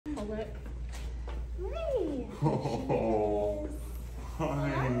look. Hey. Oh,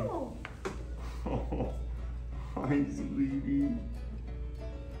 hi. Oh. Oh, hi, sweetie.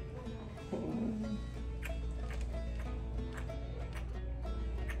 Oh.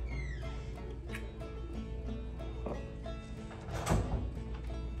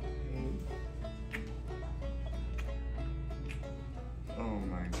 Oh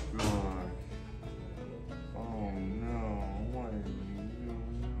my gosh. Oh no. What did you do?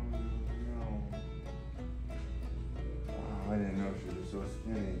 No. Oh, I didn't know she was so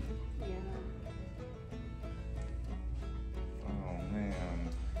skinny. Yeah. Oh man.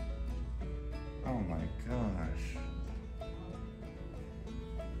 Oh my gosh.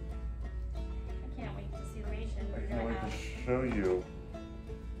 I can't wait to see Ration. I We're can't gonna wait to have. show you.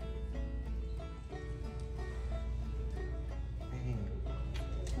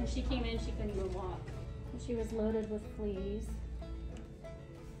 When she came in, she couldn't even walk. She was loaded with fleas.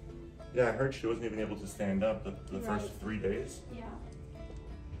 Yeah, I heard she wasn't even able to stand up the first Right. 3 days. Yeah.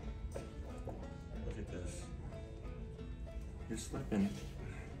 Look at this. You're slipping.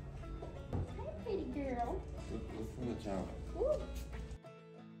 Hi, pretty girl. Look from the top. Ooh.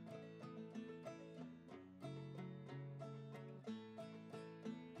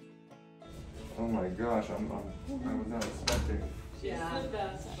 Oh my gosh, I was not expecting. Yeah,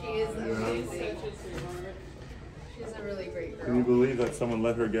 She is amazing. such a sweetheart. She's a really great Can you girl. believe that someone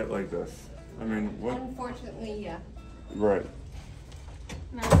let her get like this? I mean, what? Unfortunately, yeah. Right.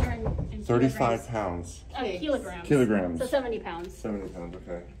 Now they're in 35 pounds. kilograms. Kilograms. So 70 pounds. 70 pounds,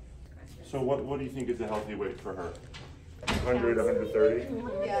 okay. So what do you think is a healthy weight for her? 100, 130?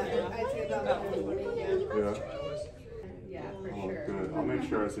 Yeah, I'd say about 120, yeah. Yeah. Yeah, for Oh, sure. good. I'll make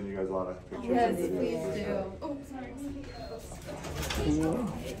sure I send you guys a lot of pictures Yes, and videos. please do. Oh, sorry.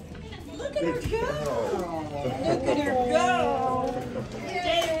 Look at her go! Look at her go!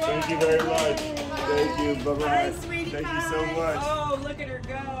 Thank you very much. Thank you. Bye-bye. Hi, sweetie Thank pie. you so much. Oh, look at her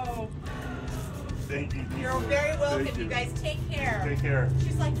go! Thank you. You're very welcome. Thank You guys take care. Take care.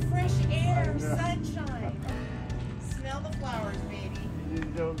 She's like fresh air, I know. sunshine. Smell the flowers, baby.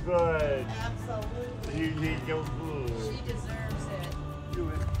 You're so good. Absolutely. You need your food. She deserves it. Do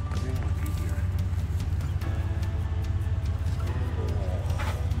it.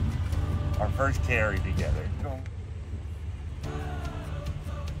 Our first carry together.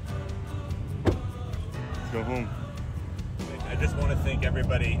 Let's go home. I just want to thank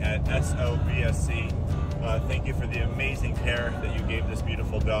everybody at SOBSC. Thank you for the amazing care that you gave this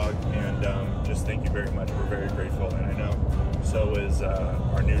beautiful dog, and just thank you very much. We're very grateful, and I know so is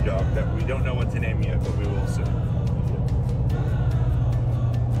our new dog that we don't know what to name yet, but we will soon.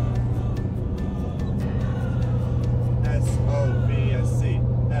 SOBSC,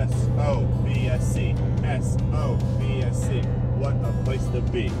 SOBSC, SOBSC. What a place to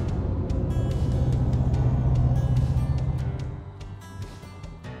be.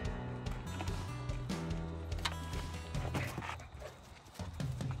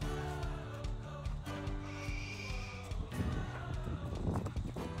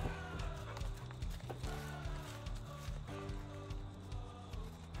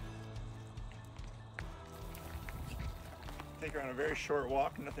 Take her on a very short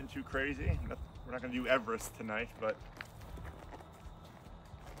walk, nothing too crazy. We're not going to do Everest tonight, but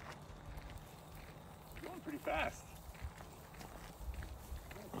going pretty fast.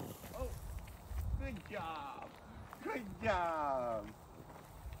 Oh, good job. Good job.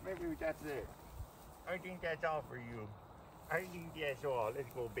 Maybe that's it. I think that's all for you. I think that's all.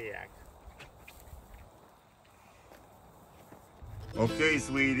 Let's go back. Okay,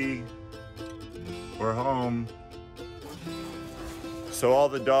 sweetie. We're home. So all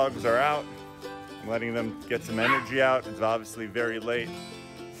the dogs are out. I'm letting them get some energy out. It's obviously very late.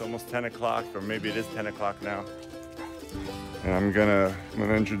 It's almost 10 o'clock, or maybe it is 10 o'clock now. And I'm gonna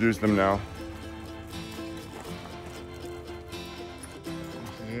introduce them now.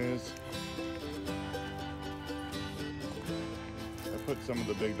 This is. I put some of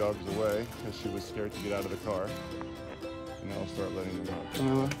the big dogs away because she was scared to get out of the car. And now I'll start letting them out.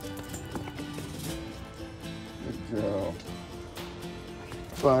 Good girl.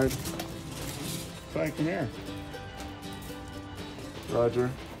 Clyde. Clyde, come here. Roger.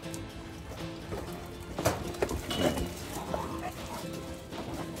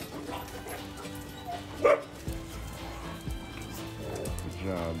 Good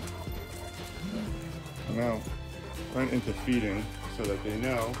job. Now, went into feeding so that they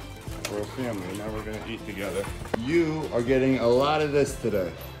know we're a family. Now we're gonna eat together. You are getting a lot of this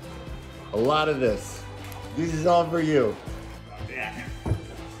today. A lot of this. This is all for you. Yeah.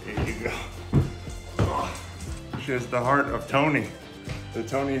 There you go. Oh, she has the heart of Tony. the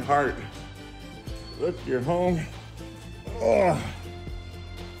Tony Hart. Look, you're home. Oh.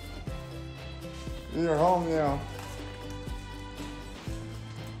 You're home now.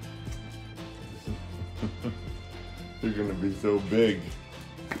 You're gonna be so big.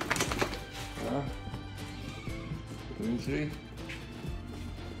 Huh? Let me see.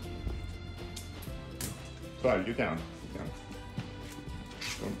 Sorry, get down. Get down.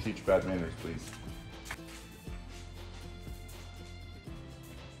 Don't teach bad manners, please.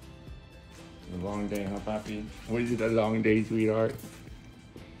 A long day, huh, Papi? Was it a long day, sweetheart?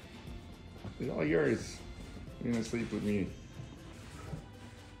 It's all yours. You're gonna sleep with me.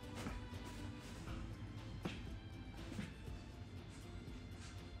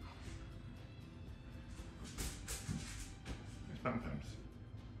 Sometimes.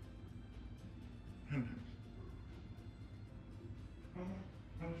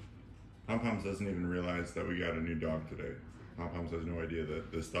 Pom-Poms doesn't even realize that we got a new dog today. Pom-Poms has no idea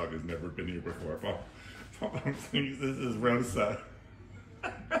that this dog has never been here before. Pom-Poms thinks this is Rosa.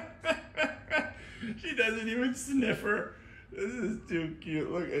 She doesn't even sniff her. This is too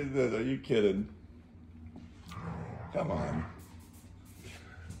cute. Look at this. Are you kidding? Come on.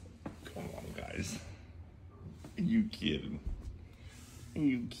 Come on, guys. Are you kidding? Are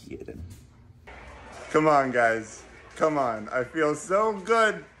you kidding? Come on, guys. Come on. I feel so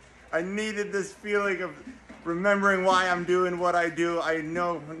good. I needed this feeling of remembering why I'm doing what I do. I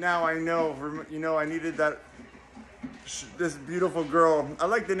know, now I know, you know, I needed that, this beautiful girl. I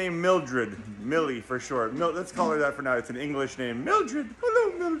like the name Mildred, Millie for short. Let's call her that for now. It's an English name. Mildred,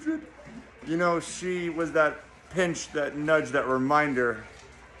 hello Mildred. You know, she was that pinch, that nudge, that reminder.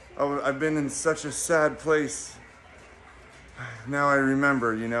 Oh, I've been in such a sad place. Now I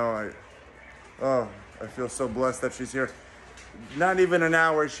remember, you know, I feel so blessed that she's here. Not even an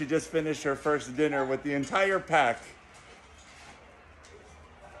hour, she just finished her first dinner with the entire pack.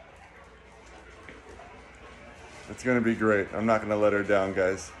 It's gonna be great. I'm not gonna let her down,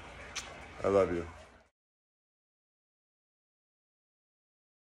 guys. I love you.